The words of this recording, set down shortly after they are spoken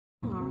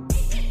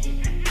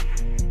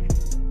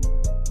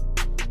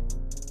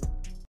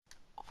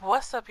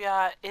What's up,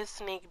 y'all? It's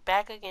Sneak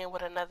back again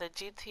with another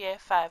GTA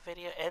 5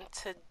 video, and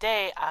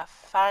today I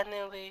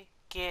finally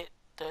get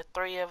the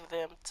three of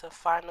them to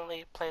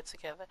finally play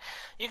together.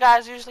 You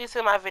guys usually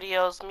see my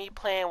videos, me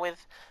playing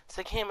with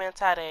Sakim and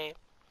Tade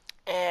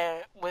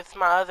and with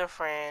my other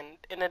friend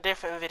in a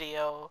different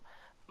video,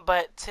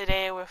 but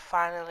today we're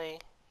finally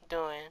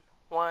doing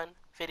one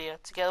video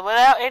together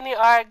without any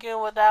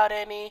arguing, without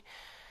any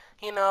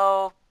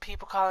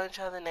people calling each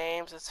other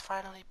names. It's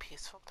finally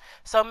peaceful.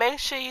 So make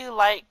sure you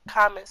like,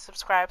 comment,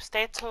 subscribe.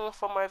 Stay tuned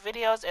for more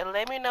videos, and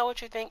let me know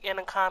what you think in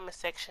the comment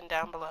section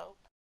down below.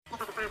 I'm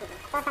up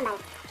on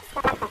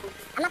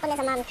this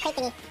alarm crate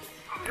thingy.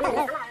 Wait.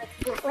 I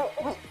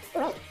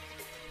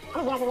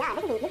didn't realize we are.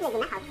 This is in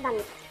my house. This is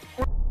on...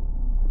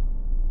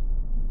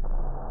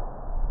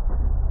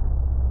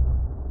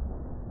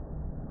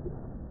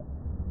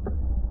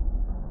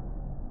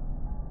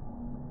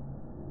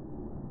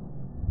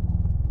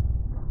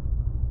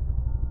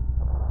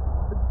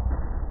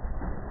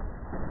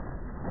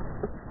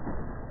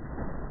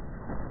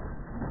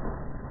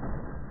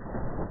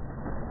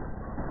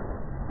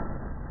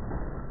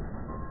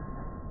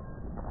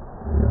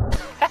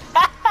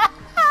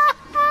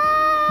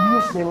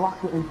 They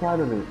locked it inside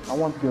of it. I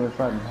want to go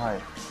inside and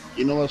hide.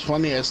 You know what's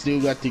funny? I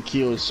still got the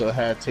kills, so I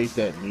had to take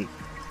that meat.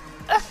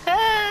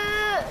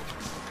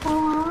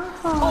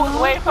 Who's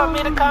waiting for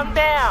me to come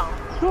down?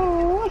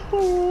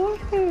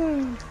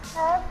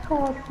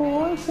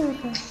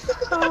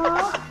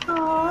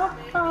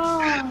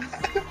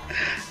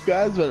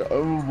 Guys went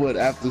overboard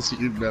after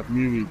seeing that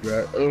movie,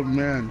 bro. Oh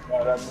man.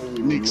 Yeah, that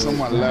movie Nick,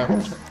 someone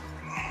left.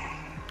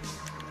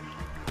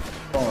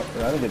 Oh,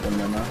 I didn't get them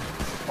there, man.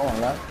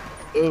 Someone left.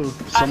 Oh,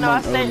 I know,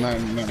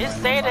 someone, it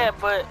said that,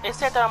 but it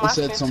said that on my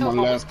screen too,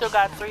 but we still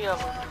got three of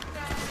them.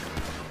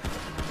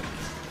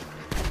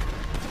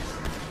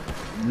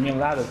 Me and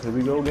Lattice, here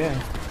we go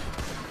again.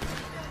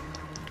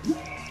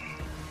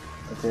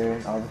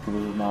 Okay, obviously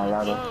this is not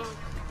Lattice.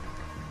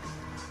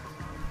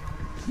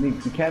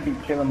 Nick, you can't be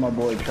killing my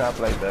boy Trap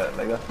like that.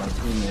 Like, that's my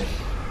teammate.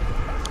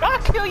 I'll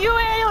kill you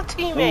and your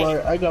teammate. Don't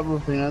worry, I got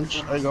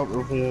revenge.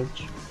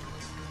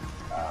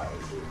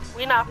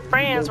 We not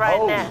friends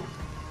right now.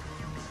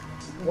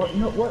 What?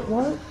 No, what?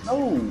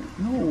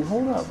 No,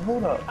 hold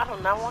up. I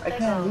do not want that. I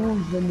can't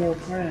lose no more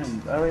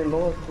friends. I already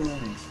lost too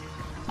many.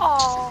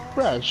 Oh,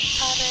 Bruh,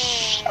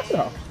 shut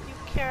up. You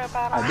care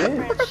about our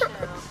friendship.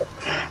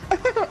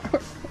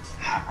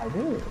 I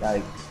did.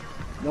 Like,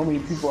 you know how many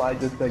people I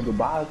just said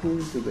goodbye to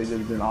because they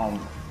just been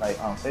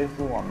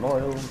unfaithful,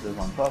 unloyal, just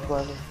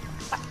untrustworthy.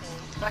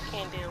 I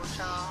can't deal with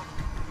y'all.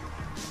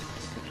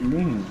 What you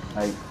mean?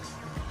 Like,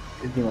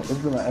 it's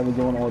been an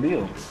ever-going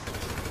ordeal.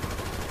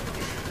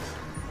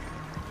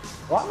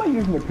 Why am I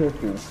using a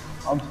pistol?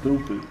 I'm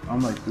stupid. I'm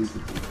like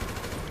stupid.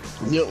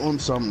 You're on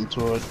something,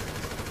 Todd.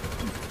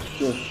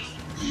 Shush.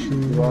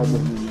 You already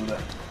know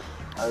that.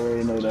 I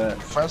already know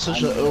that. First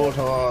it's your old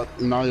heart,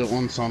 now you're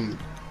on something.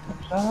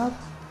 Shut up.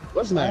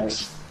 What's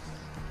next?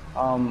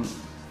 My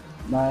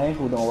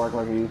ankle don't work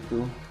like it used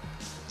to.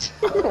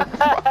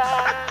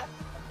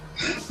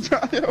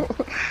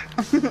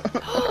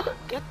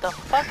 Get the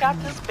fuck out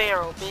this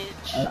barrel,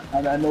 bitch.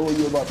 And I know what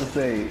you're about to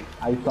say.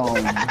 I sound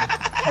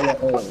hella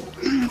old.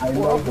 I know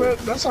Well, man,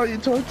 that's how you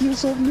talk to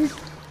yourself, Nick?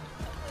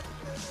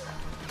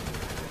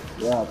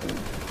 Yeah, dude.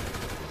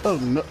 Oh,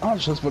 no, I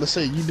was just about to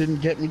say, you didn't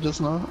get me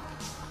just now?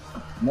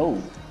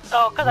 No.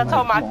 Oh, because I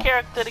told my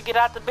character to get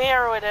out the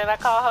barrel and then I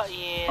called her.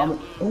 Yeah.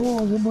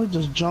 Oh, your boy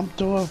just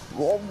jumped off.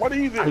 Oh, what are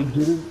you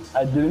doing?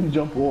 I didn't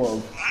jump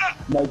off.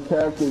 My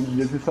character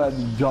just decided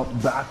to jump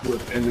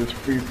backwards and just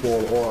free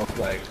fall off.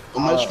 Like,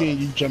 On my screen,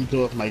 you jumped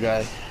off, my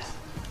guy.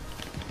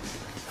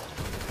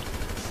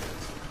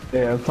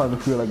 Yeah, I'm starting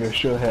to feel like I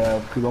should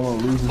have, because I'm gonna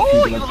lose this.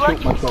 Oh, you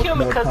lucky you killed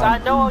me, because I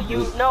know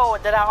you know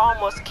that I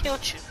almost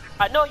killed you.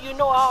 I know you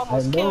know I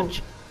almost killed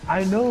you.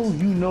 I know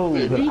you know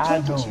that I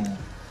know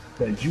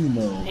that you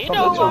know. You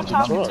know who I'm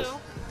talking to.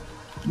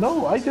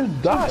 No, I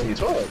just died.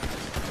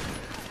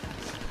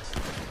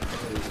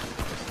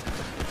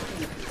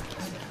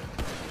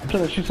 I'm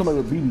trying to shoot somebody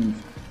with BBs.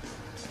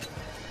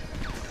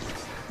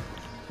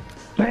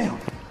 Damn.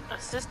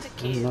 Assistant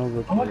kid. Oh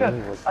my god,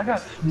 I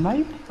got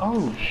sniped?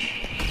 Oh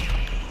shit.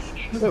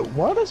 Wait,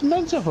 what is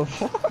meant of a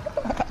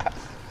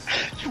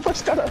You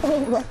must got a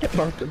whole rocket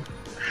launcher.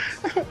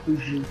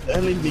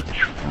 LED.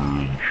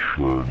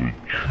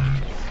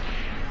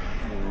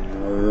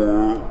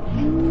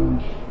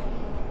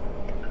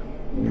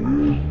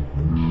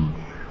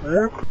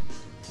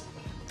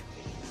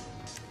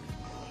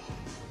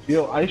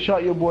 Yo, I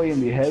shot your boy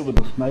in the head with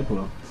a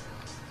sniper,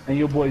 and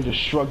your boy just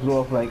shrugs it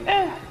off like,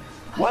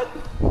 what?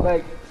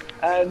 Like,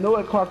 I know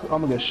it clock.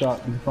 I'm gonna get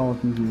shot because someone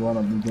sees me run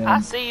up again.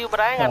 I see you,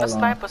 but I ain't got a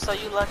sniper, so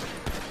you lucky.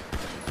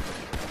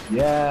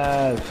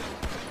 Yes.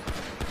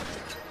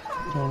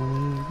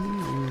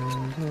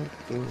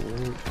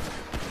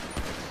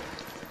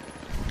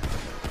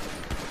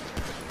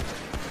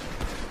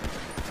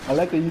 I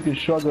like that you can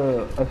shrug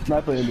a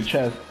sniper in the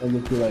chest and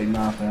just be like,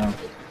 nah, fam.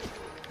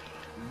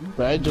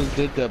 Brad just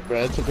did that.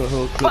 Brad took a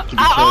whole clip But to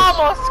the I chest.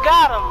 almost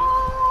got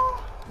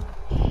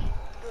him.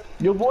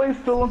 Your boy is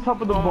still on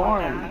top of the Oh my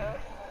barn. god.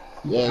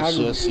 He's Yes,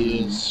 yes, he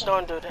aggravating me. is.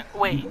 Don't do that. He's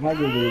Wait.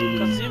 aggravating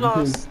Because me you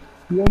gonna... because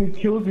he only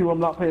kills me when I'm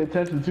not paying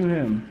attention to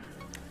him.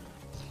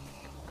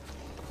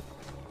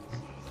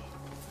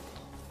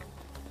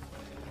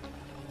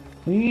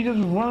 He just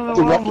running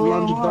The around, rocket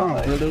launcher running down,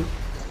 around. brother.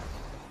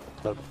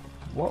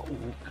 What?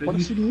 What Because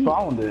does he he need?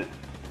 found it.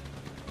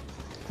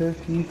 Because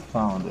he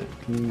found it.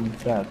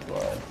 That's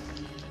why.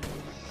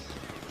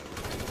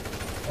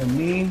 And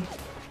me,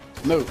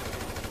 No.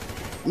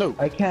 No.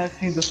 I can't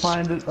seem to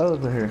find it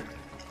over here.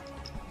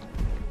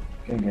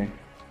 Okay.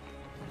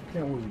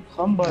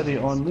 Somebody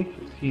on Nick's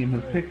team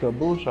has picked up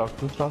bullshot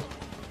to stop.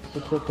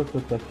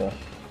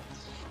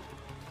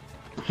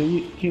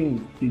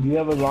 King, do you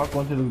ever lock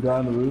onto this guy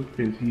on the roof?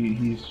 Because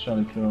he's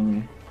trying to kill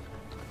me.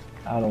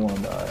 I don't want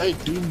to die. I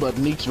do, but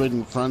Nick's right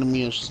in front of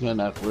me and she's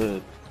gonna act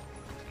red.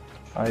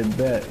 I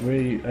bet.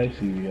 Where I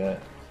see you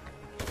at.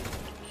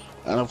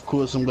 And of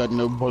course, I've got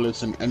no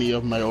bullets in any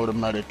of my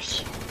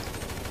automatics.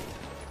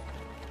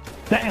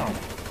 Damn!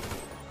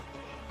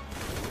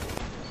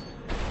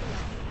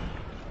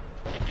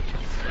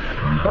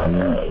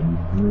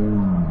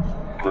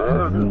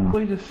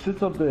 He just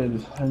sits up there and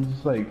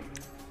just like...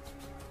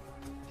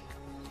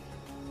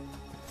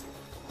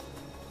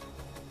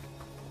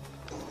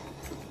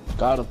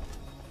 Got him.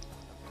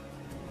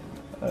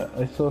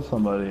 I saw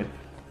somebody.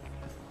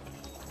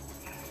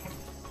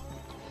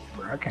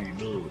 I can't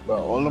do it. But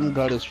all I'm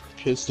got is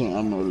pistol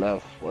ammo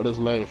left. What is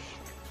life?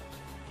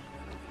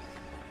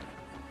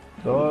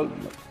 Dog,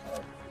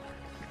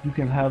 you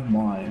can have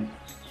mine.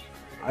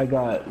 I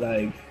got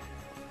like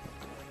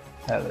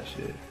hella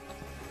shit.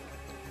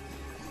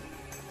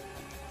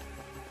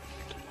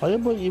 How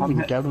about you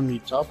even I'm get on the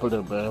top of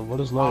it, man? What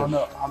is I life? don't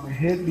know. I'm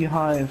hid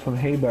behind some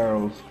hay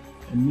barrels,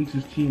 and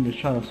Meeks' team is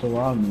trying to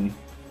surround me.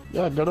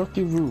 Yeah, get off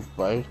the roof,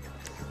 bye.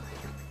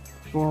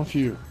 What's wrong with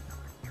you?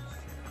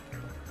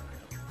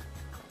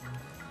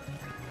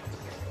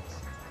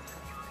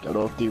 Get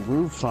off the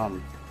roof,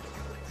 fam.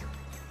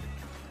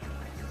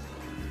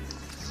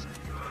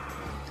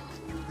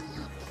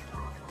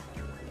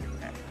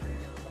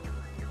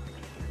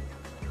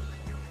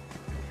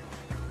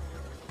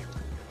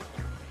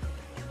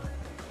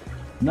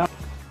 No.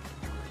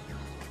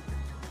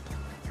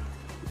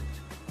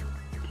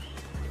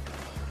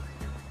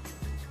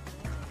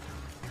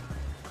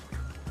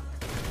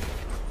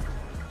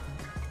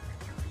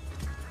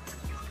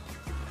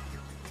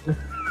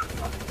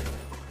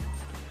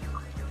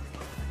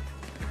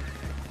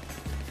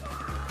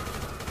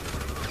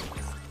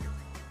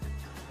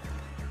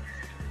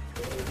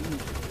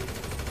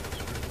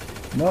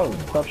 No,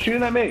 stop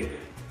shooting at me!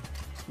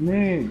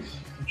 Migs,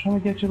 I'm trying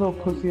to get your little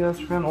pussy ass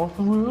friend off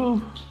the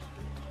roof.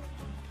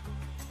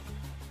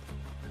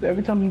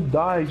 Every time he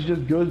dies, he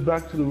just goes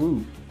back to the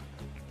roof.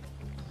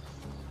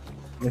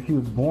 Like he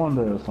was born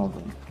there or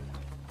something.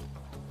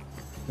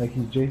 Like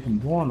he's Jason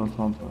Bourne or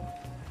something.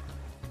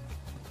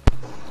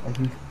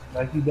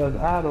 Like he does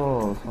Adol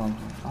or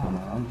something. I don't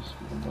know, I'm just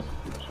speaking about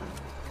the shit.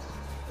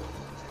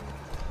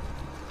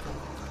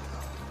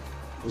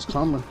 It's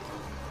coming.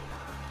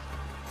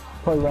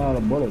 Probably ran out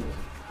of bullets.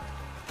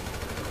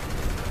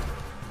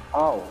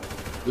 Ow.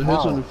 The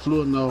head's Ow. on the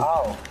floor now.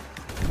 Ow.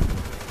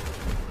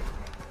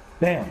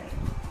 Damn.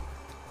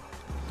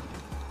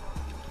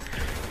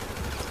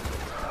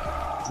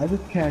 I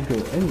just can't go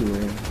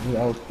anywhere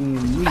without seeing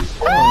me.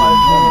 Oh my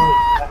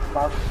god. That's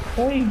my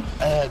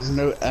face. I had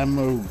no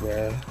ammo,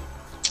 bruh.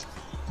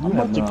 I'm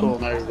about to call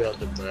my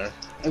brother, bruh.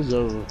 It's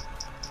over.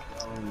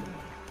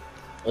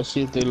 Let's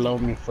see if they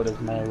love me for this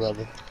man,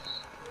 brother.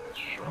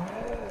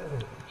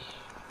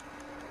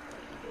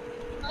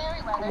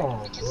 Come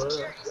on,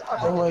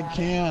 Oh, I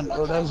can.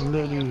 Oh, that's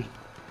literally.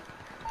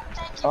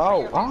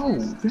 Ow, ow,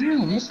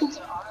 damn, what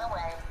the?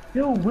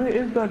 Yo, where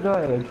is that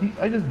guy? Like,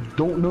 I just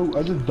don't know,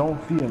 I just don't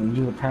see him.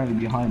 He's just apparently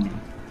behind me.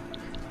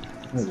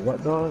 Wait,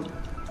 what, dog?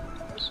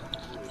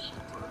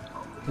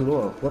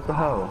 Lord, what the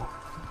hell?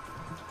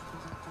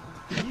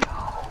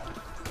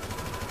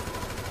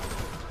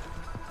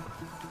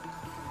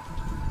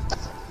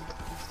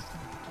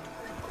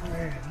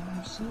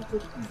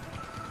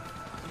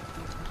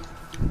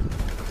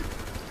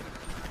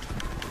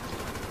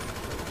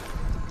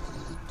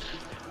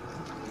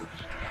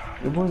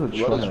 It was a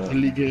What is try.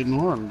 really getting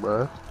on,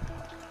 bruh?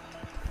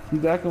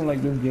 He's acting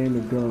like this game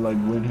is gonna like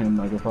win him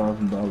like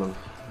 $1,000.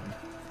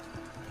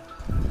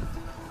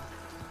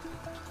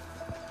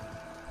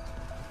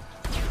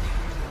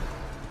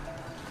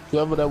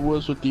 Whoever that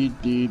was with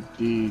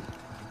the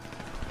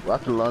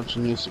rocket launcher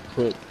needs to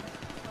quit.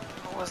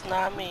 It was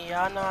not me.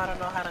 Y'all know I don't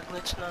know how to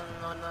glitch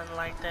nothing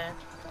like that.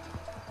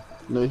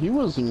 No, he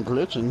wasn't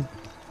glitching.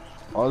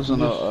 I was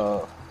in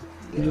a,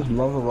 He just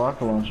loves a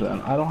rocket launcher,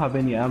 and I don't have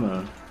any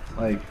ammo.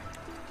 Like,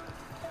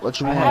 what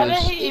you I want How had- did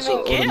is, he it's even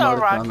an get a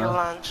automatic rocket gunner.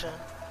 launcher?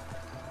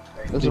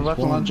 There's a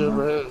rocket launcher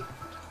over here.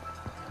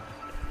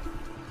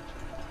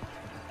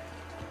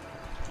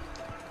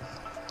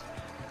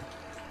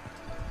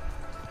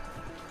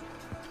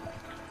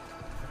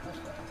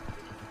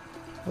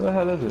 Where the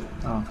hell is it?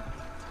 Oh.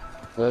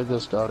 I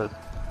just got it.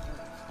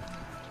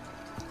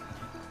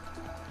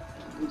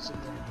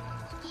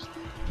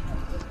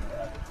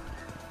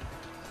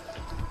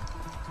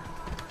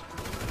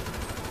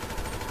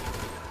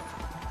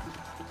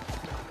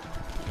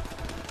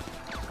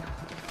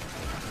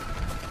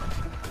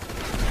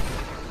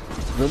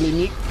 Really,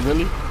 Nick?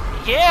 Really?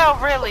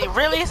 Yeah, really.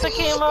 Really,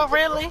 Sakima?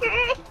 Really?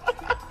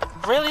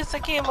 Really,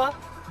 Sakima?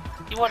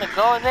 You want to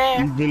go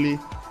there?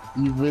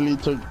 You really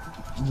took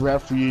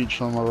refuge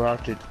from a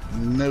rocket?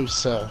 No,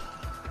 sir.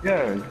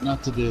 Yeah.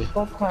 Not today.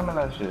 Stop climbing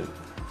that shit.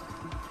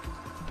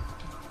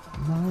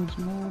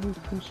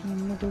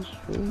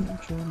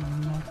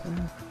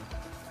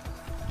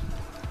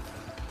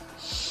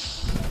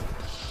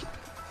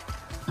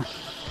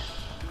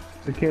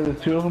 Okay,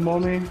 there's 2 of them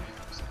on me.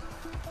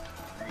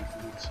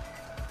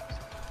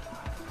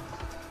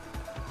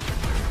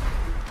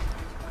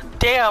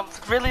 Damn,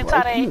 really, Why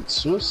Tade? commit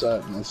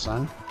suicide, my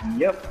son?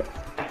 Yep.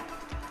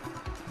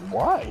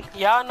 Why?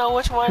 Y'all know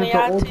which one of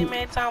y'all All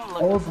teammates I'm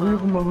looking all 3 of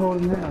for. them are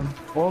holding hands.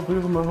 All 3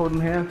 of them are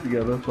holding hands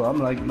together, so I'm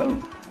like, no,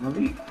 I'm gonna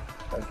leave.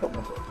 I killed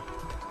myself.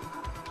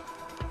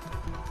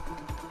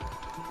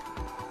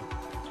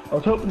 I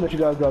was hoping that you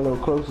guys got a little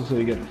closer so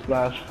you get the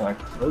splash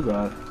effect. Oh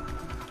god.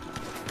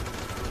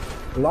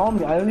 Allow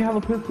me, I only have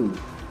a pistol.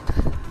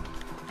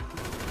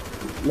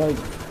 Like,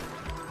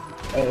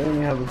 I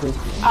only have a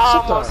pistol. I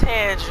almost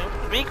had you.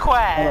 Be And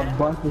quiet. a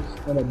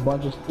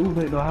bunch of, ooh,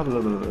 wait, no, I have a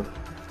little bit of this.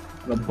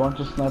 And a bunch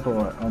of sniper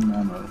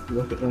ammo.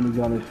 That's the only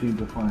gun I seem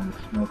to find is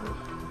snipers.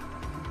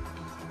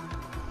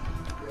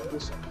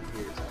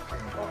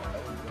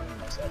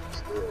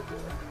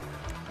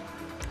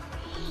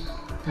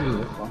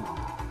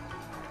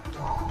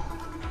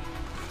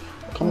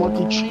 Come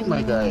on, cheat,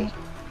 my guy.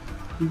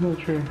 He's in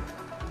the tree.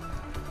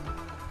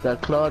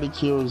 That Claudia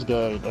kills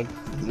guy. That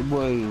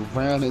boy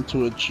ran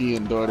into a tree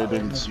and darted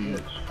into you.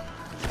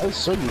 I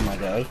saw you, my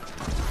guy.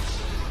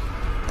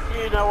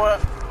 You know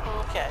what?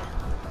 Okay.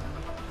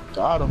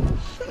 Got him.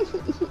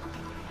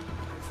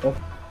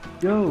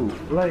 Yo,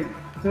 like,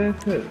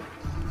 that's it.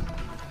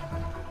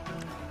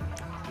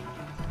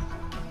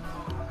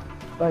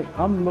 Like,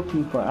 I'm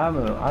looking for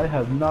ammo. I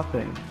have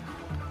nothing.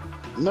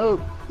 No,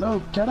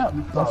 get up.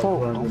 Don't fall,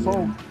 don't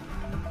fall.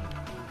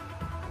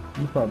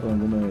 You stop doing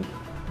grenades.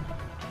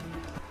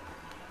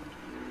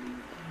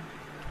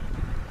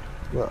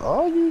 Where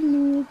are you,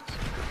 Nick?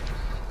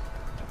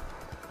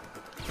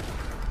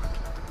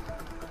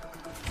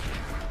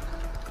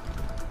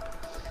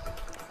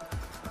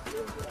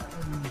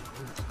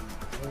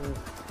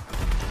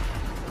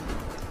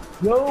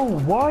 Yo,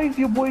 why is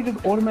your boy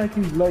just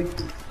automatically, like,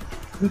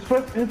 his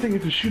first instinct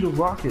is to shoot a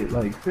rocket,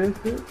 like,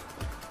 seriously?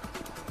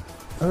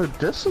 Oh,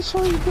 this is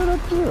how you get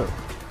up there.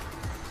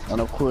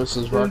 And of course,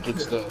 his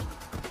rocket's there.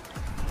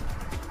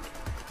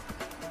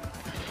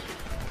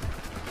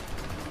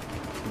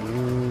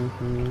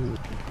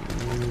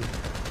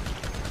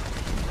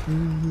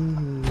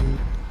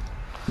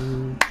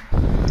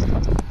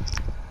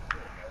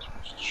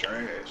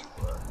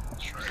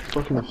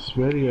 Fucking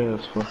sweaty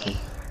ass fucking.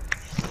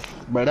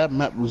 But that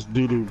map was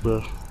doo-doo,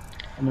 bro.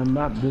 And the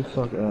map did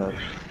suck ass.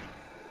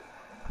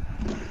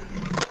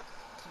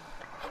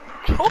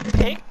 Who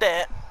picked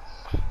that?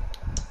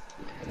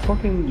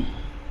 Fucking,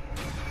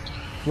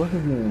 what's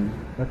his name?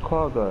 That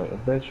claw guy, I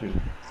bet you.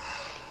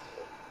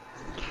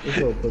 This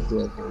little pussy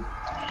right there.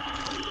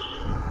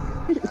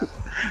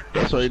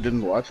 That's why you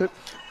didn't watch it?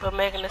 But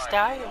Megan Thee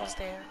Stallion was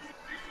there.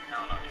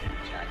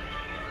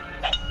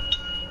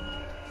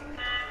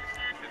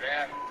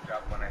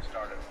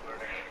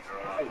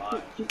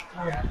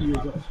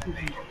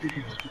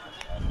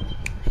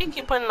 He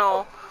keep putting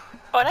on.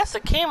 Oh, that's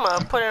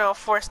Akima putting on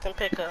forced and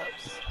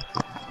pickups.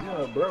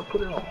 Yeah, bro,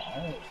 put it on.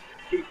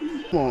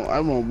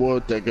 I'm on board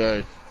with that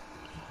guy.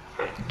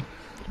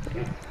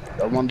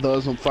 That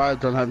 1005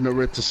 don't have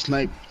nowhere to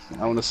snipe.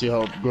 I want to see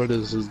how good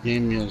his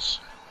game is.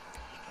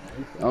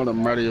 I want to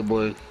murder your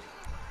boy.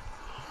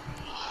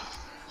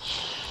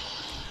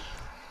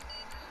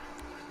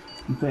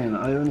 I'm saying,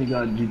 I only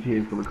got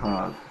GTA for the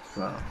cause,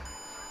 so.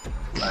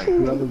 Like,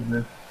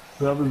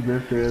 whoever's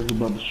this serious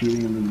about the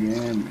shooting in this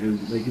game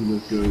is, they can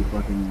just go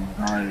fucking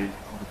die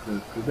off the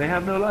cliff. Because they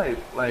have no life.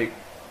 Like,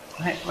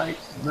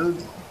 no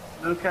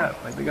cap.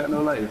 Like, they got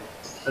no life.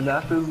 And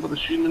that's about the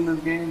shooting in this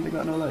game, they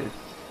got no life.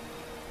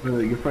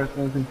 Really, your first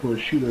instinct for a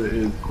shooter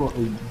is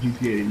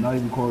GTA, not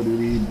even Call of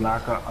Duty,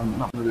 Black Ops. I'm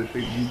not really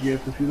straight GTA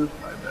for shooters.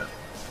 I bet.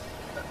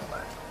 That's a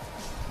lie.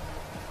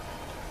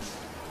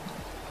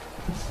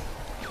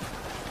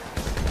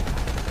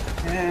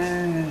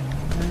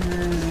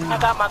 I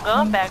got my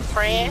gun back,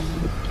 friend.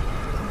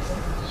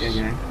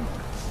 Yeah.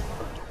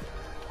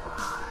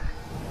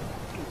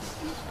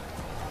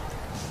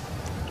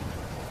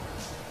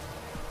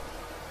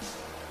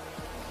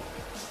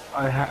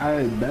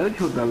 I better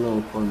killed that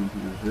little fucking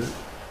piece of shit.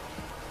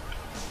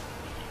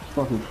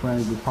 Fucking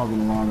friends just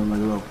hopping around in like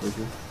a little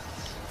pussy.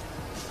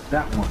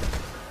 That one.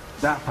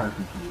 That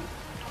person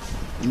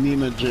killed.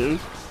 Nina J.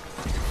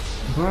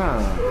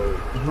 Bruh.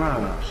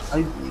 I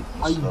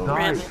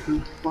died Really?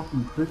 too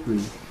fucking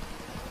quickly.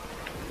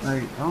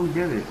 Like, I don't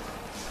get it.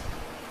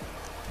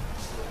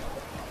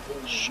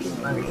 Shit.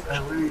 Like, I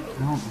really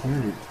don't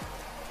get it.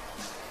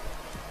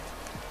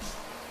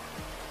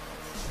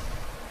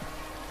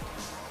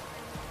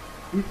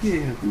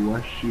 GTA has the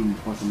worst shooting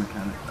fucking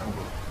mechanics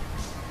ever.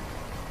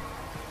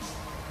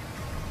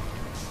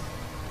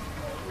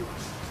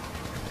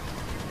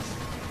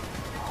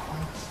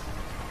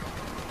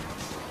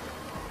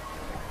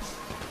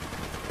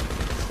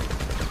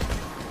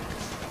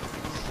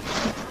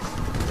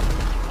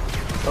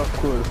 Of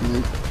course,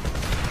 Nick.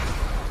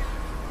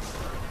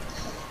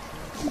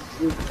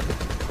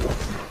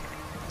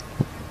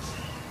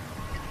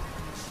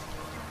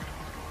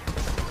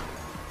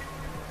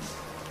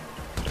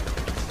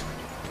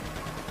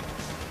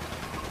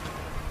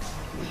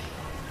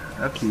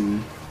 That's me.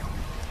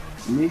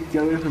 Nick,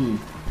 get away from me.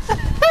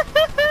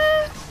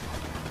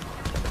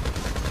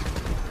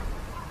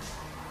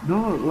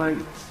 No, like,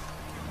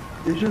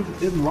 it's just,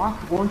 it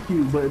locks onto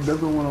you, but it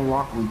doesn't want to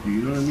lock onto you.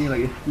 You know what I mean?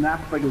 Like, it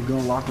snaps like it's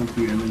gonna lock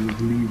onto you, and then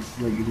just leaves,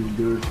 like, it just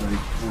does, like,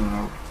 going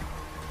out.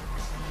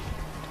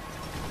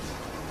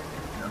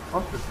 Yeah,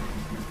 fuck this thing. You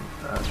can't fix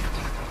that.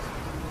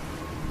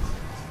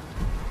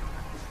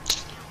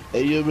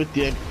 Hey, you with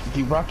the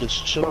rockets,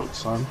 chill out,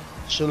 son.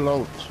 Chill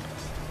out.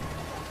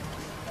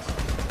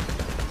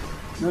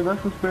 No,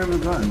 that's the spare of the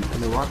gun,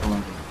 the rocket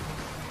launcher.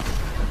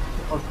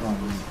 Fuck on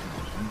me.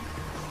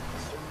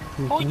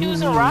 Who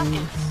using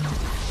rockets?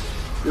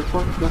 The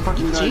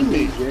fucking guy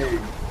Teammate. DJ. Like,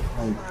 I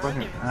didn't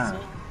fucking even ass.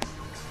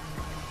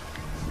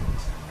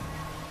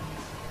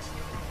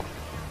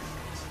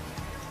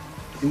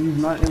 see. If he's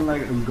not in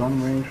like a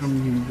gun range from me,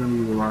 he's gonna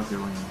use a rocket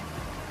range.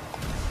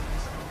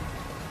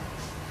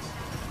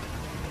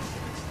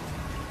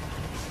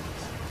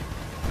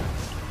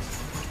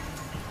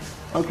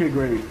 Okay,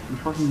 great. You're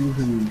fucking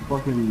using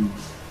fucking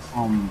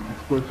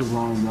explosive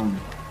wrong gun.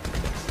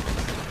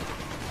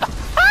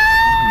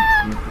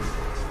 They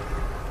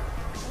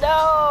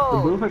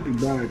No! both at the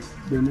back.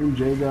 The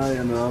ninja guy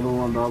and the other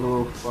one, the other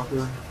little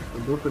fucker.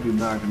 They're both at the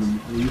back and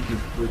they're using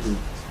explosive.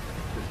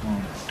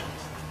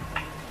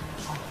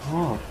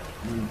 Oh,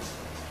 man.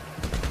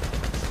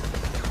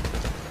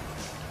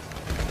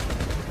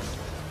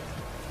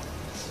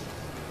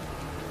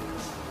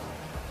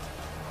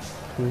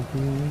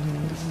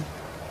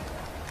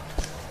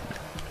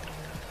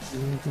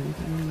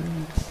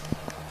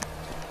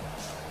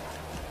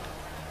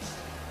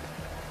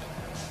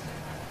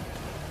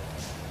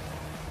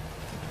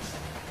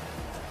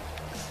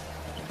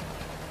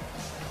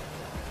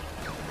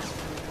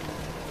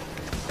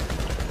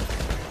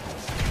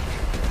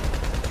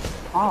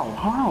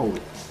 How?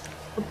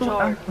 What the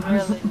George, fuck? really?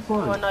 What the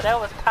fuck? Oh no, that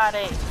was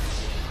Tade.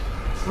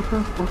 What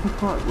the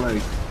fuck?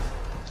 Like,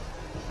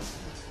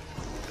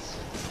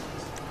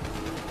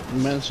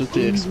 Man with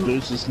the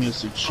explosives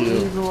needs to I don't chill.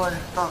 even know why I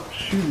stopped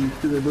shooting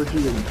because I don't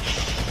even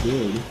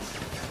good.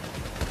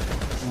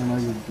 And I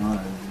just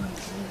died.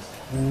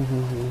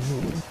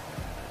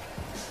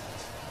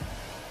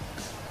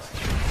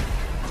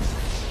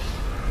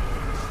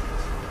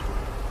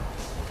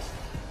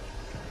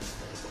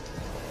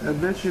 I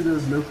bet you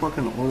there's no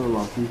fucking auto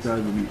lock. These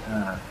guys will be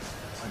ass.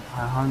 Like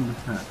 100%.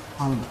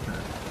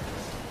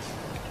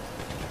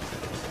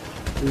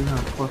 100%. They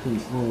have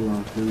fucking auto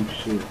lock. Holy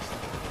shit.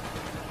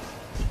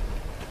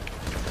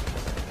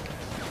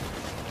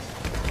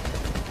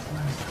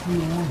 Like,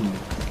 come on.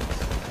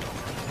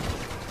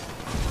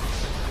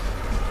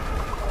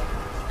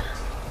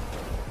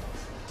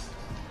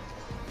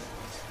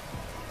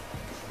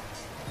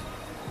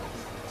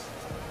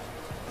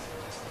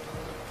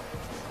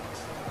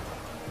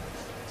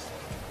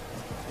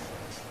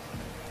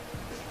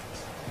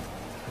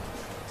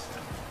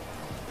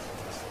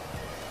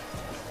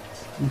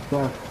 I'm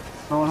stuck.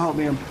 Someone help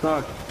me, I'm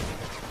stuck.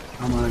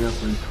 I'm on, I got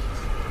this.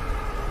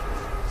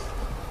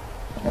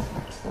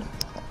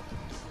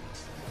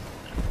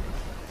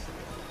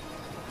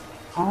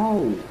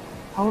 How?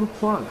 How the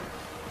fuck?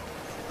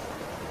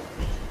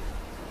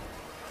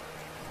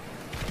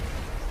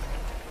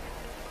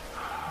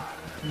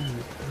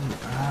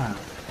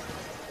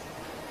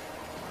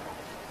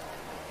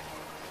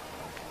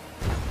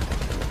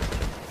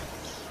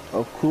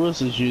 Of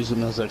course it's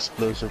using those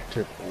explosive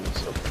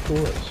tipples, of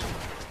course.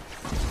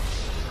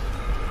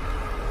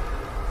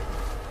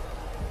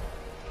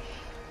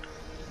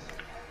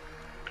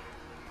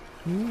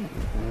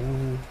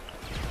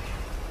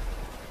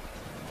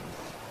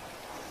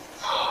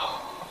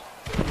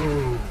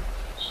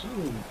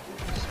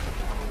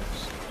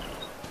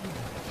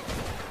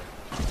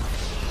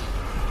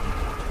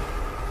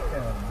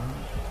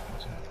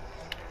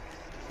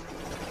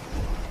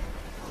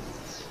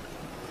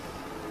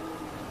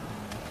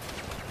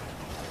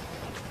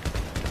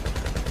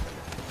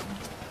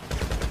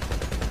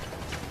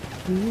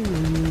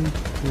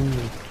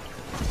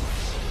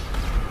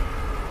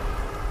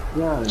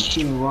 Yeah, it's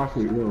shooting a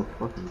rocket, yo,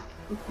 fucking.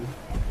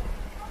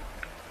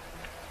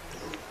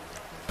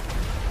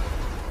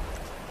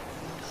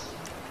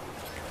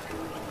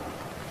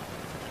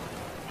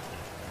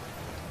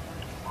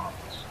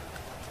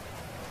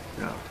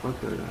 Yeah, fuck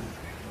that.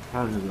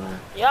 How did I?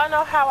 Y'all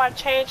know how I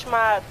changed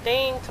my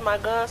thing to my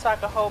gun so I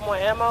can hold more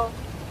ammo?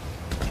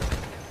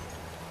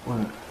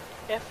 What?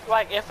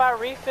 If I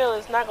refill,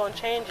 it's not gonna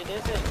change it,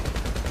 is it?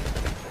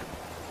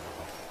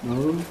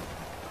 No.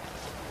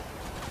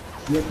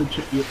 You have to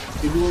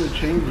if you want to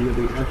change it,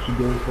 they actually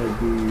go to like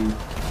the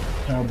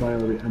tab by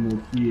the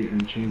MLC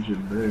and change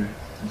it there.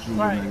 And change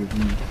Right. the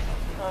magazine.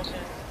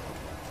 Okay.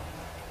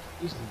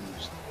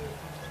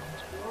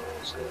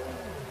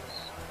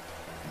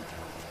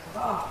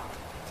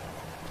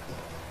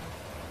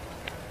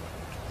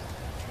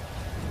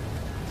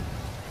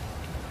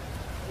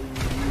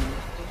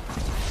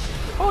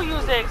 Who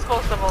used the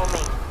explosive on me?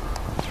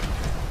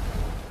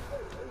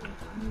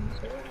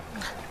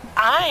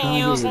 I ain't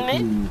using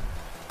it.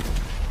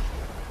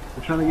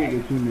 We're trying to get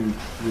your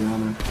teammates, to be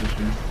honest, for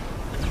sure.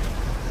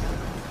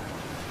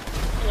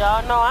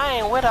 Y'all know I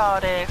ain't with all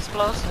that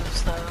explosive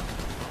stuff.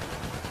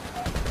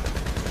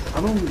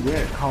 I don't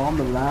get how I'm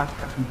the last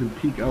person to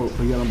peek out,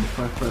 but yet I'm the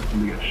first person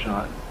to get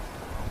shot.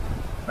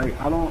 Like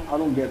I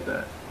don't get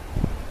that.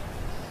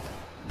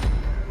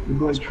 Your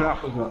boy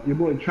Trap was up. Your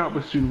boy Trap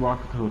was shooting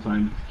rockets the whole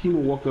time. Kimo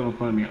walked out in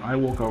front of me. I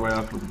walk out right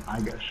afterwards and I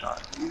get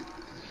shot.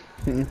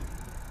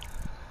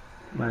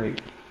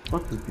 Like,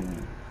 fuck this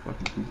game.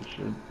 Fucking piece of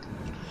shit.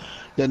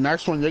 The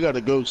next one, you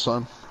gotta go,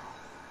 son.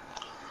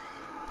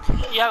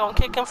 Y'all gonna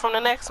kick him from the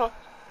next one?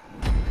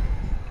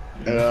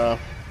 Yeah.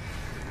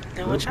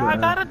 Do what y'all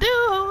gotta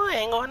do.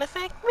 Ain't gonna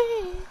affect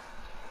me.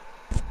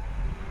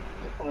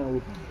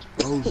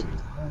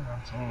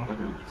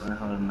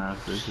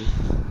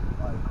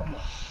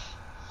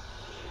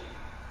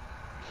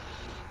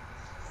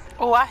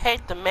 Oh, I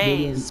hate the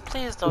maze.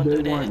 Please don't do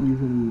They that. weren't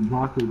using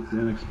rockets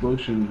and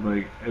explosions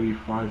like every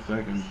 5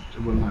 seconds.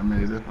 It wouldn't have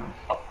made a difference.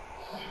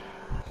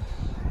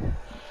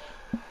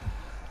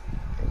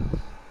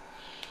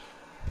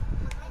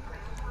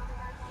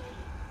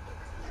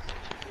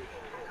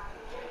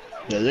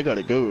 Yeah, you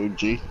gotta go,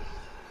 OG. Yeah,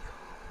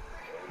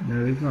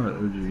 he's not an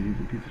OG. He's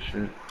a piece of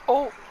shit.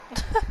 Oh.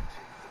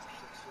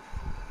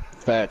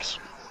 Facts.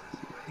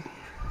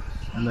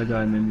 And that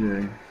guy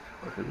Ninja,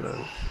 fuck is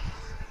that?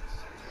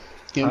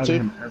 Him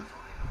too?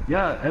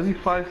 Yeah, every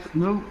 5.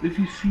 No, if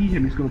you see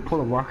him, he's gonna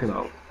pull a rocket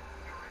out.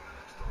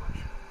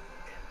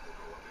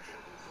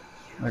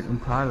 Like, I'm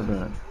tired of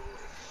that.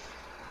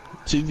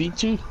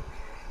 2v2?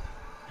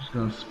 Just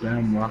gonna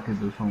spam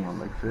rockets or someone.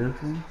 Like,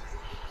 seriously?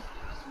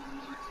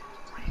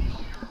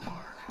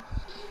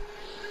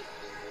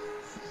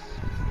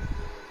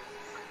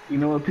 You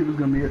know what people's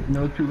gonna be? You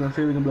know what people gonna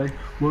say? They're gonna be like,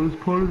 "Well, it's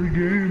part of the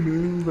game,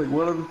 man." It's like,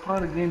 well, if it's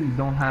part of the game, you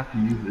don't have to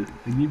use it.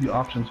 They give you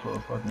options for a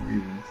fucking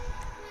reason.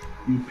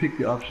 You pick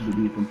the option to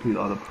be a complete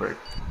auto prick.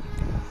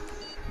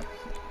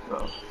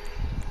 So,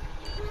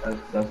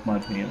 that's my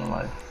opinion on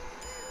life.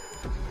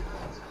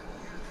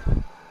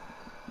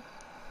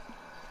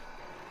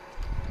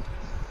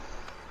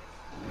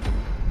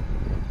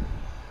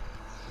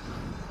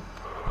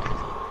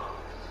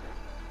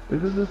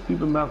 Is this a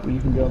stupid map where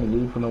you can get on the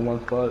roof in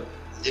one spot?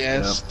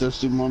 Yes,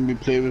 that's the one we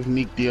played with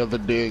Meek the other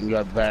day and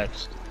got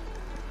vaxxed.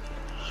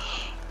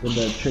 With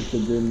that chick that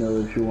didn't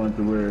know that she wanted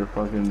to wear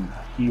fucking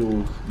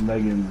heels,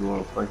 leggings,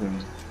 or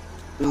fucking...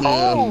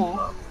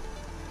 Oh!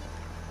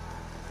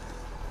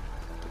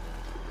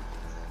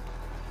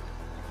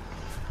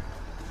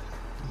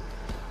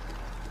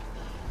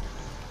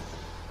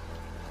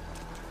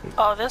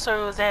 Oh, this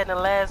one was at in the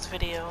last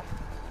video.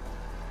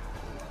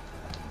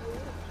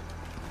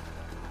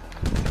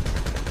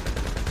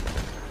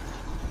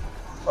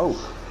 Oh,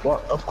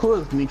 what? Of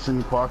course, Meek's in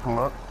the parking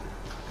lot.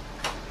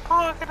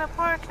 Park in the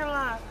parking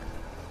lot.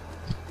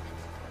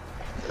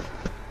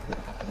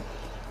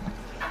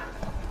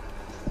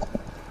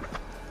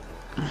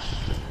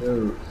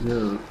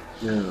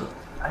 Yo.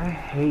 I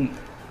hate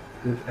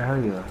this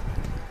area.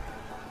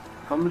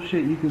 Some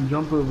shit you can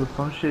jump over,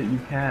 some shit you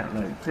can't.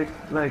 Pick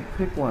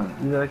one.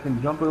 Either I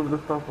can jump over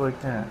the stuff or I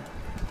can't.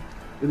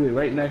 It'll be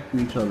right next to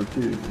each other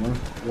too.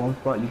 One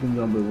spot you can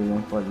jump over,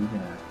 one spot you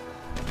can't.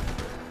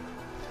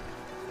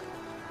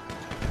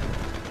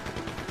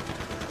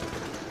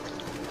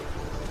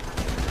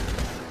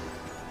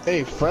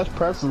 Hey, first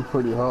person's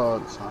pretty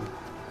hard, son.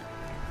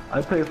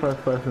 I play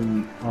first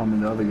person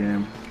in the other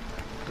game.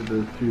 It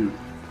does too.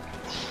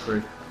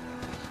 Frick.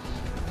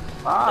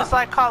 It's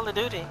like Call of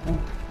Duty.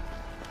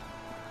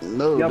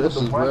 No, Yeah, this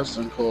but is the run- worse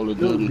than Call of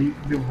Duty.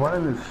 The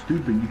running is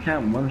stupid. You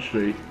can't run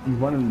straight. You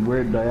run in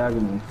weird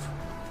diagonals.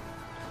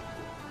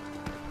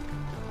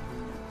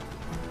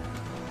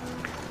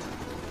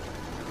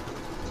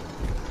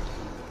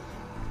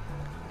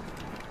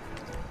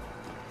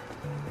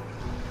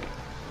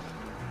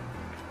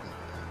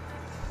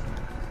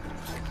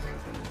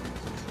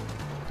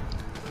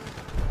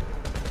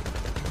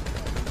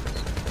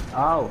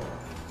 Ow.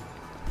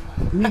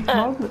 You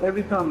talk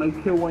every time I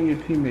kill one of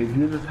your teammates,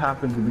 you just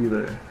happen to be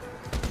there.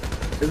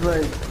 It's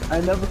like,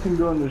 I never can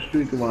go on the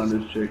streak around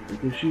this chick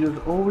because she's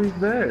just always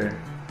there.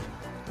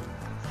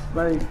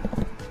 Like,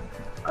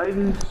 I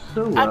do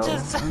so well,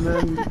 and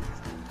then...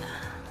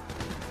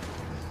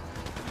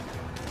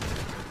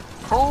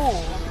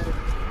 Cool.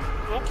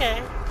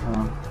 Okay.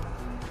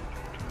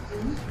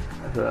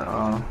 I said,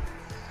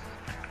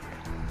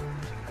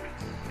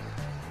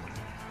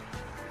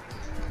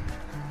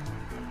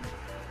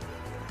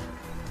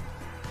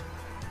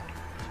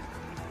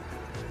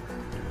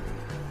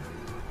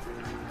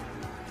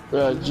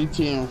 Yeah,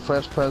 GTA and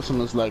first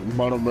person is like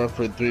Modern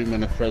Warfare 3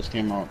 when it first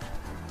came out.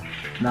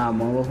 nah,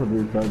 Modern Warfare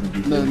 3 started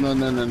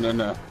GTA.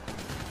 No.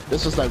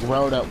 This is like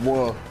World at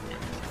War.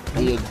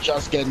 When you're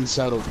just getting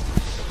settled.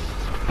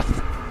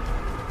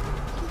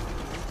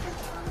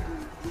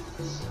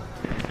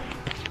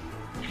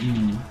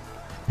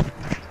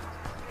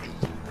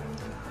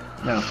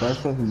 Yeah,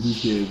 first person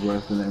GTA is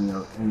worse than any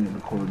of the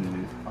Call of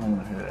Duty. I don't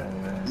want to hear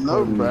anything.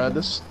 No, bruh,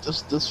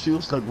 this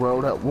feels like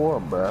World at War,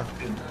 bruh.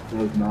 It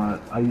does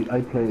not.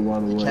 I play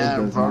World of War. It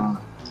Can't does run,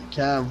 not.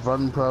 can't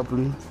run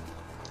properly.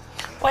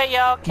 Wait,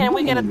 y'all, can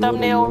we get a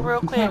thumbnail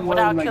real quick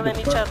without killing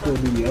each other?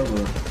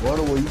 World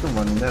of War, you can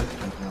run in that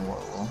in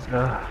World of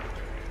War.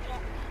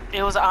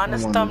 It was an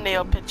honest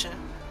thumbnail picture.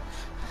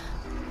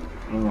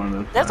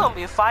 That's gonna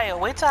be fire.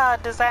 Wait till I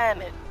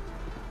design it.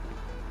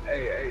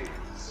 Hey,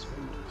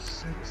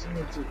 send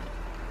it to me.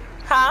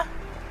 Huh?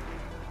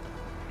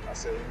 I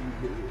said, when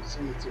you get it,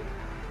 send it to me.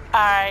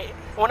 Alright.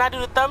 When I do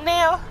the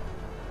thumbnail?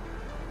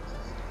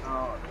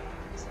 No,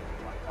 it's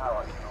like not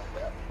right now,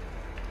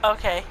 but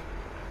Okay.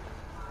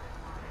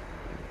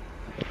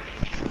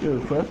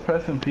 Dude, first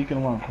person peeking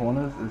around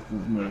corners is the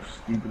most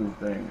stupidest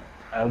thing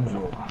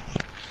ever.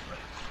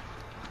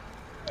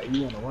 hey,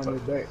 you wanna run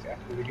it back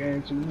after the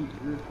game 2 weeks,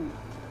 real quick?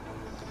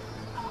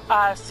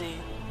 I see.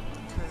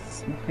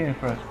 You can't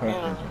first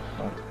person just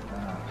fuck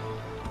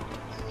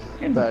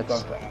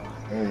Facts.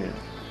 period.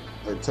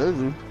 I told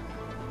you.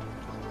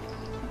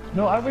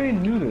 No, I already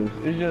knew this.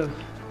 It's just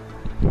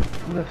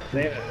I'm just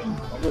saying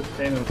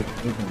it with the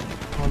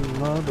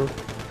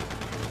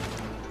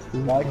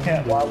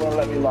why won't it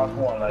let me lock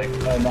on? Like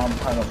now I'm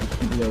kind of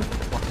stupid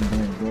fucking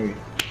damn great.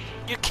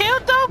 You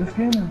killed them?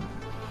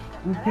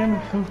 This game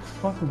is so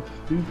fucking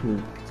stupid.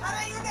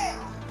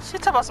 She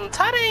talking about some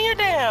tighten you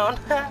down.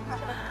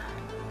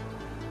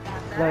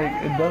 Like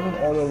it doesn't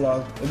auto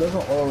lock. It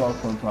doesn't auto lock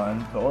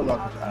sometimes. The auto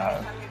lock is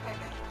ass.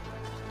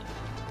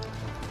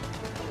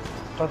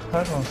 Plus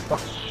person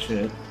sucks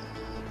shit.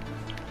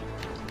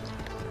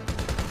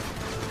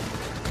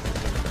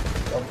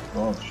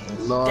 Oh shit.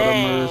 Lord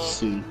Dang. of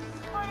mercy.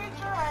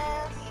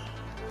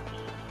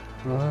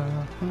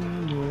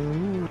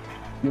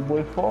 Your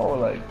boy fall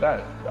like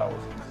that. That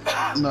was.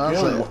 No, I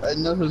was like, I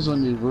never was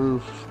on your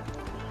roof.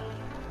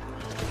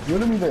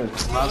 Riddle me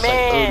this.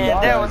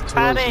 Man, that was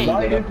tight.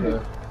 Why is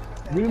it?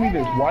 Riddle me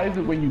this. Why is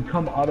it when you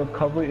come out of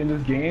cover in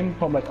this game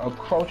from like a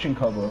crouching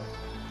cover,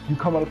 you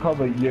come out of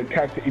cover, your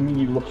character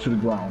immediately looks to the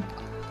ground?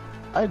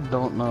 I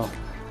don't know.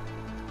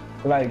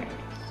 Like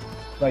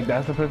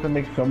that's the first that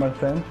makes so much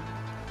sense.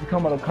 You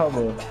come out of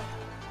cover,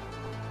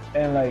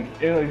 and like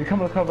you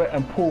come out of cover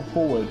and pull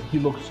forward, he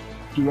looks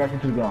directly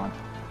to the ground.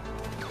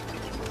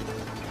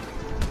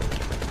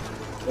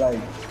 Like.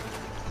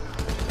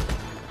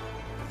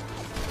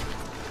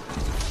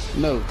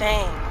 No.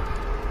 Dang.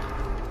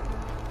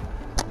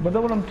 But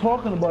then when I'm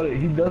talking about it,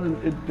 he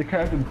doesn't. The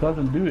character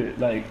doesn't do it.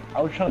 Like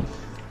I was trying to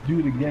do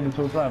it again this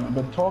whole time,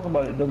 but talking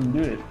about it doesn't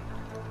do it.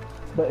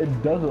 But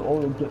it does it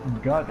all the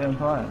goddamn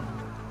time.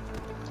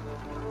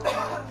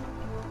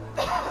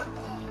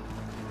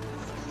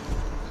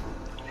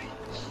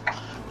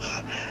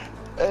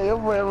 Hey, your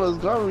man was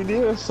got me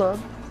there, son.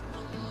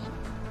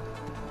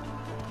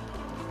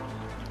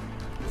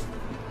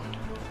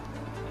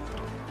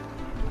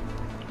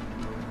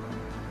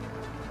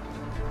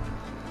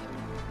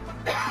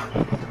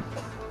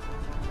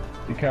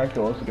 The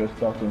character also gets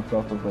stuck in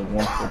stuff with like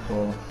one foot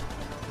tall.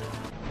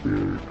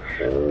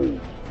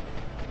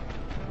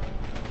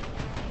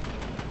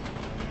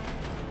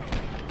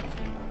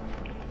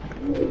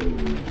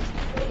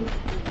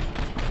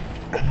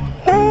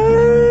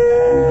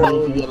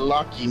 Oh, you're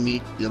lucky,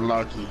 Nick. You're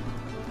lucky.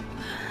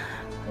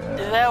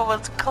 That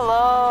was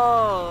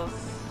close.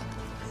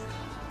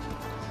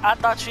 I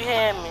thought you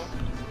had me.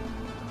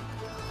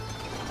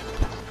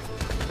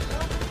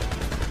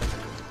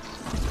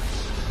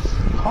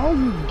 How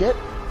you get?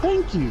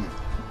 Thank you.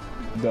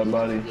 Dead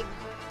body.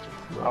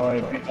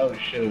 R.I.P. Oh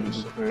shit, it was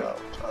just very out.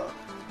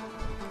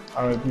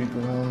 R.I.P. to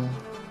him.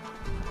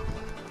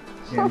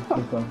 Yeah, he's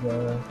still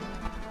something.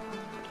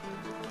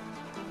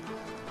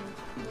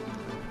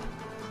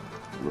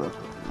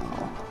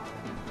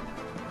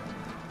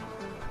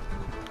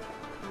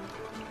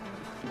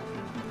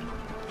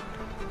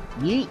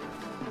 Yeet.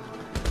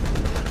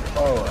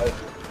 Oh,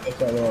 I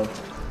fell off.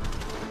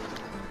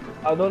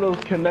 I thought it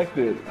was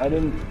connected. I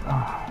didn't.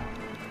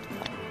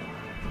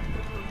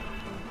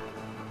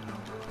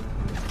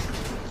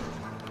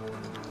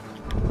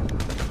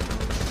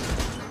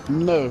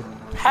 No.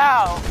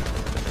 How?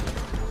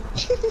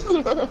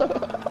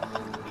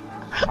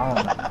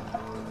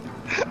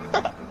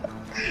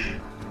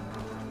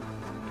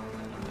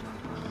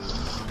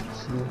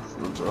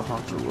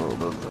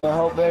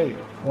 Help me.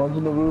 One's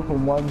on the roof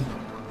and one's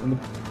in the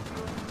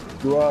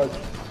garage.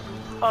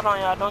 Hold on,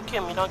 y'all. Don't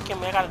kill me. Don't kill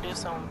me. I gotta do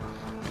something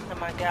in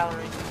my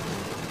gallery.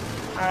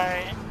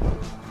 Alright.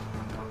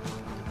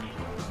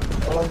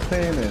 All I'm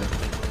saying is,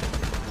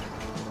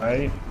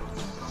 right?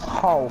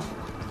 How?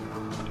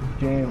 This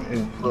game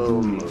is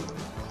booty.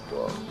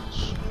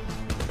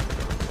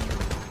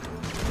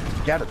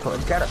 Get it, Toy,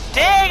 get it.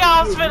 Dang,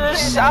 I was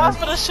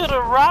finna shoot a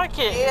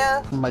rocket.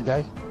 Yeah. My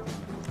guy.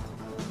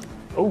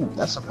 Oh,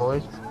 That's a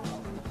boy.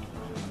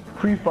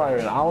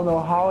 pre-firing. I don't know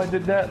how I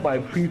did that, but I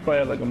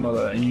pre-fired like a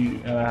mother,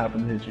 and I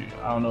happened to hit you.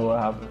 I don't know what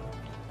happened.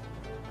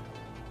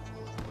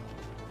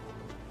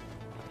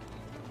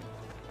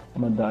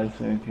 I'm gonna die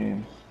soon,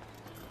 King.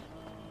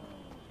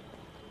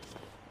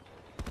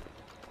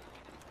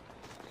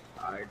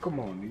 Alright, come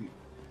on, dude.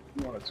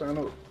 You wanna turn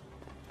up?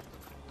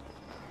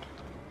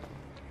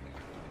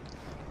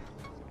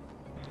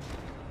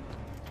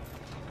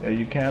 Yeah,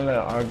 you can't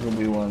let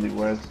arguably one of the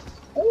worst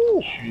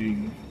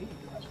shooting,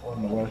 one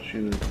of the worst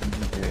shooters in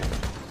the game.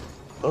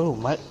 Oh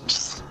my.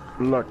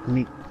 Look,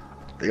 me.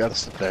 They gotta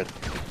sit back.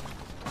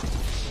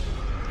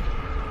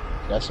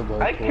 That's a boy.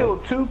 I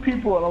killed 2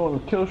 people and I was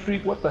a kill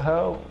streak. What the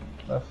hell?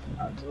 That's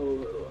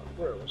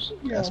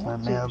my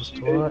man's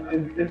toy.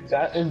 is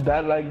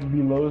that like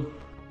the lowest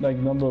like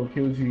number of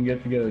kills you can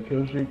get to get a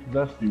kill streak?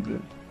 That's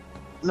stupid.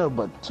 No,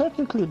 but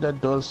technically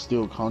that does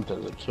still count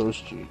as a kill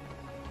streak.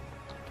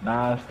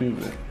 Nah,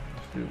 stupid.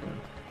 Stupid.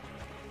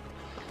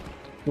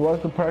 So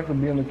what's the perk of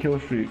being a kill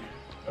streak?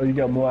 Oh, you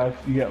got more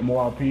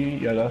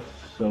RP? Yeah, that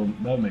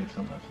makes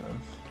so much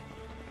sense.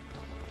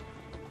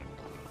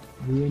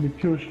 We're in a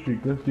kill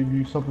streak. Let's give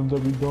you something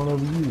that we don't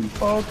ever use.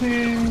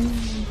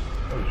 RP!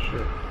 Oh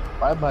shit.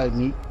 Bye bye,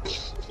 Meek.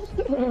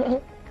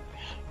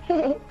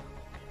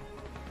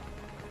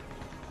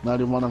 Now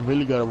the one I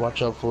really gotta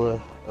watch out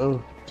for.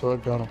 Oh, Toy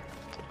got him.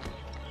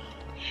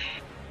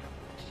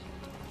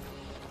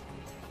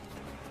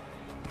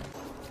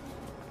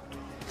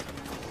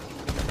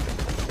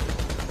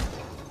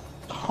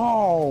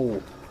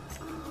 Oh,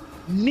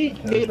 Nick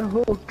ate a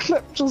whole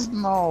clip just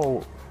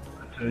now.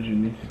 I told you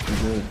Nick is too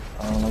good.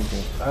 I don't like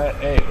this.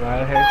 Hey,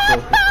 right here,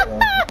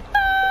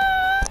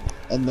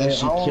 And then hey,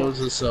 she kills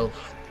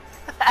herself.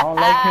 I don't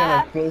like him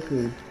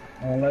explosive.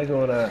 I don't like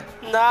all that.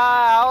 Nah,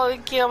 I only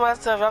kill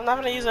myself. I'm not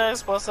gonna use an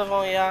explosive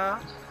on y'all.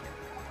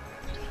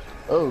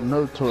 Oh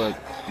no, Toy.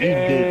 You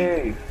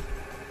Hey!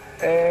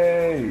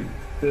 Hey!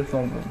 Did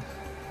something.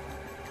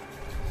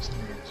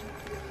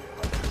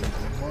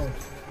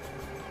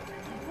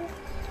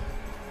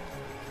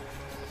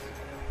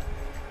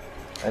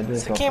 I did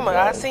something. Sakima,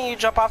 I seen you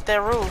jump off that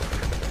roof.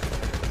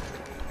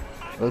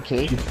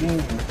 Okay. She seen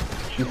me.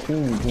 She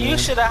seen me. You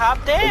should have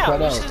hopped down.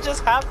 You out. should have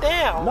just hopped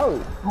down.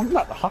 No, I'm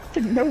not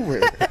hopping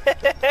nowhere.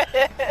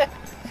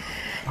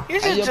 You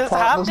should just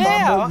hop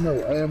down. No,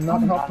 I am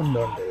not hopping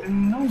nowhere.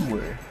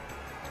 Nowhere.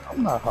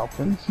 I'm not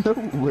hopping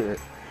nowhere.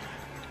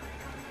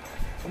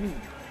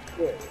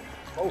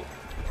 Oh.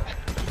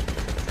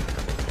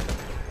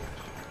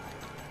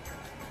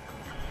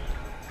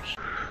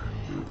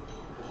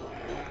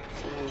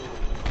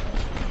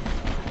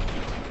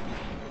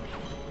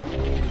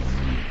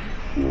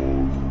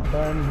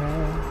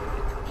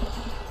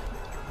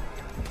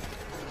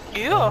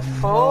 You a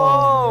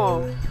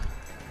fool.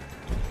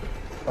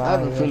 I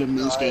have a feeling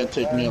this gonna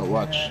take me a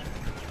watch.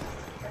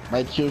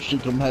 My kill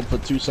streak I'm head for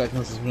 2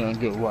 seconds is gonna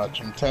go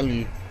watch. I'm telling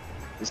you,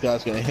 this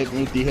guy's gonna hit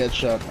me with the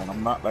headshot, and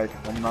I'm not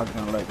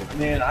gonna like it.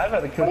 Man, I've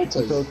had a kill for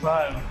so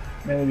time.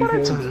 Man,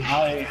 because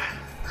I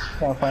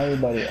can't find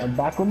anybody. I'm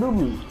back on the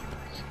roof.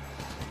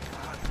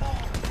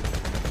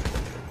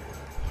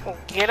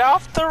 Get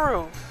off the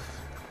roof.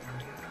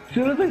 As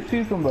soon as I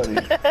see somebody,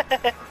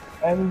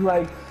 and it's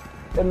like,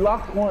 it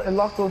locked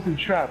onto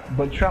trap,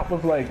 but trap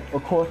was like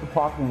across the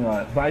parking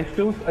lot. But I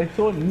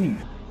saw Neat.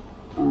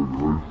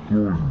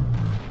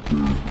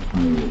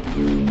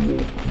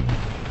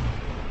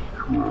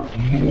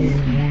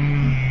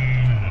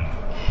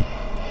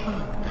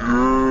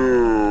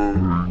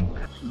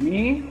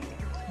 Me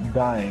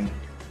dying.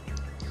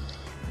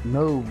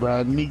 No,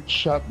 bro, Nick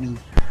shot me.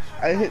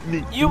 I hit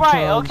Nick. You 2 right,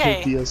 times okay.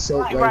 With the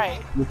assault You rifle,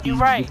 right. With You the,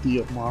 right.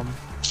 With the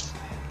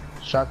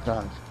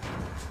shotgun.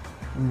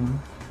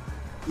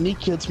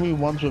 Nick hits me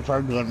once with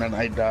our gun and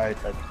I died.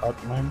 Like,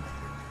 fuck, man.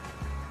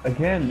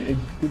 Again, it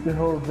did the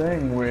whole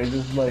thing where it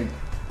just like,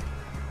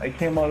 I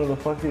came out of the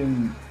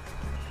fucking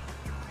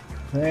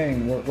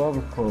thing. What was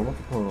it called? What's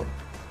it called?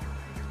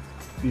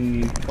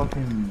 The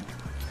fucking.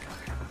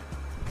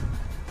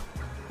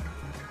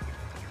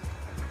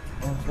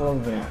 What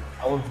was it?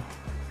 I was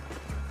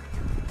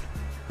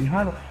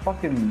behind a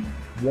fucking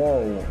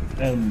wall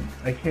and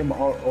I came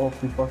out off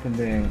the fucking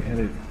thing and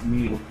it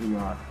immediately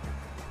not.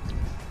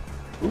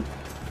 Oops.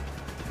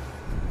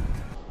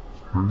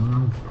 Can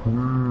you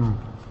please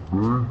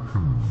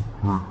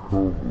take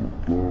over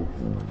that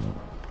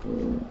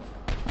one?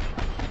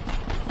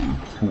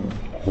 It's so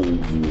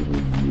cold over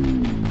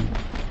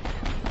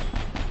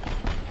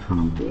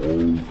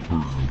there.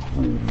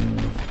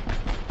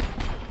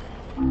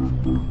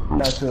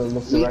 That's it,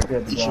 look right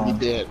at the You should be ground.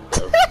 dead,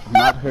 bro. I'm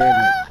not hearing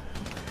it.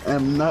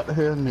 I'm not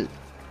hearing it.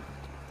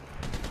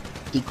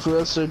 The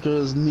cursor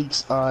goes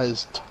Nick's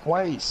eyes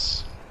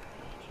twice.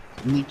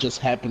 Nick just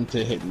happened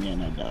to hit me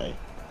and I died.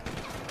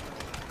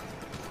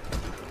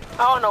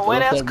 I don't know where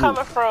Go up that's that coming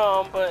roof.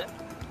 from, but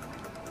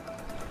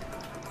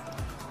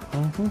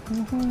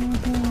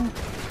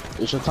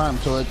It's your time,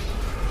 Todd.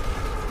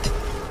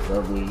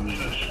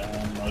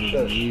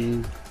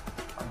 Shush.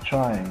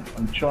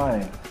 I'm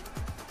trying.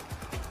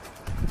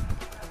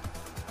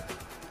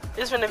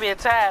 it's gonna be a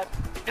tab.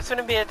 It's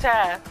gonna be a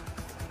tab.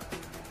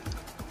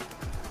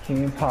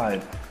 Team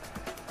tied.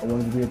 I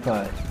want it to be a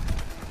tie.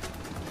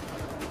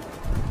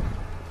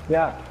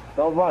 Yeah,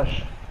 don't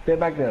rush. Stay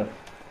back there.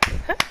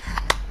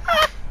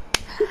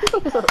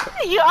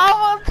 You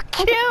almost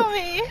killed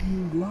me.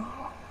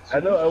 I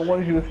know, I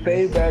wanted you to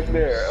stay back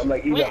there. I'm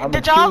like, either I'm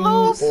Did gonna y'all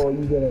kill lose? you or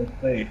you gonna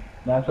stay.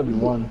 That's gonna be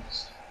one.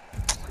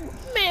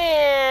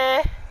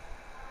 Man.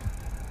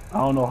 I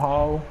don't know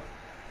how,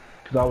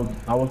 cause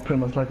I was pretty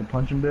much like a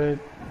punching bag.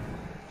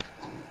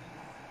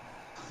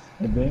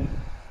 I think.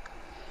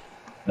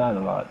 Not a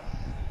lot.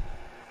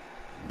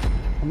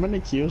 How many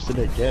kills did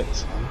they get,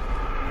 son?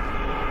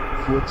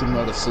 14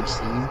 out of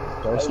 16.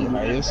 That was the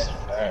highest.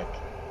 Heck.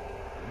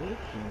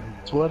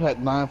 Todd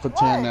had 9 for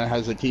 10 and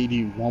has a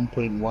KD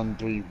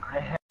 1.13.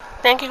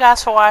 Thank you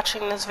guys for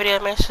watching this video.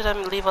 Make sure to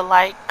leave a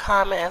like,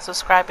 comment, and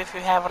subscribe if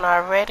you haven't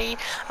already.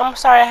 I'm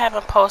sorry I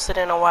haven't posted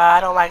in a while. I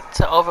don't like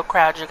to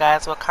overcrowd you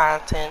guys with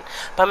content.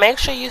 But make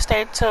sure you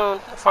stay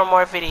tuned for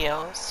more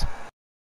videos.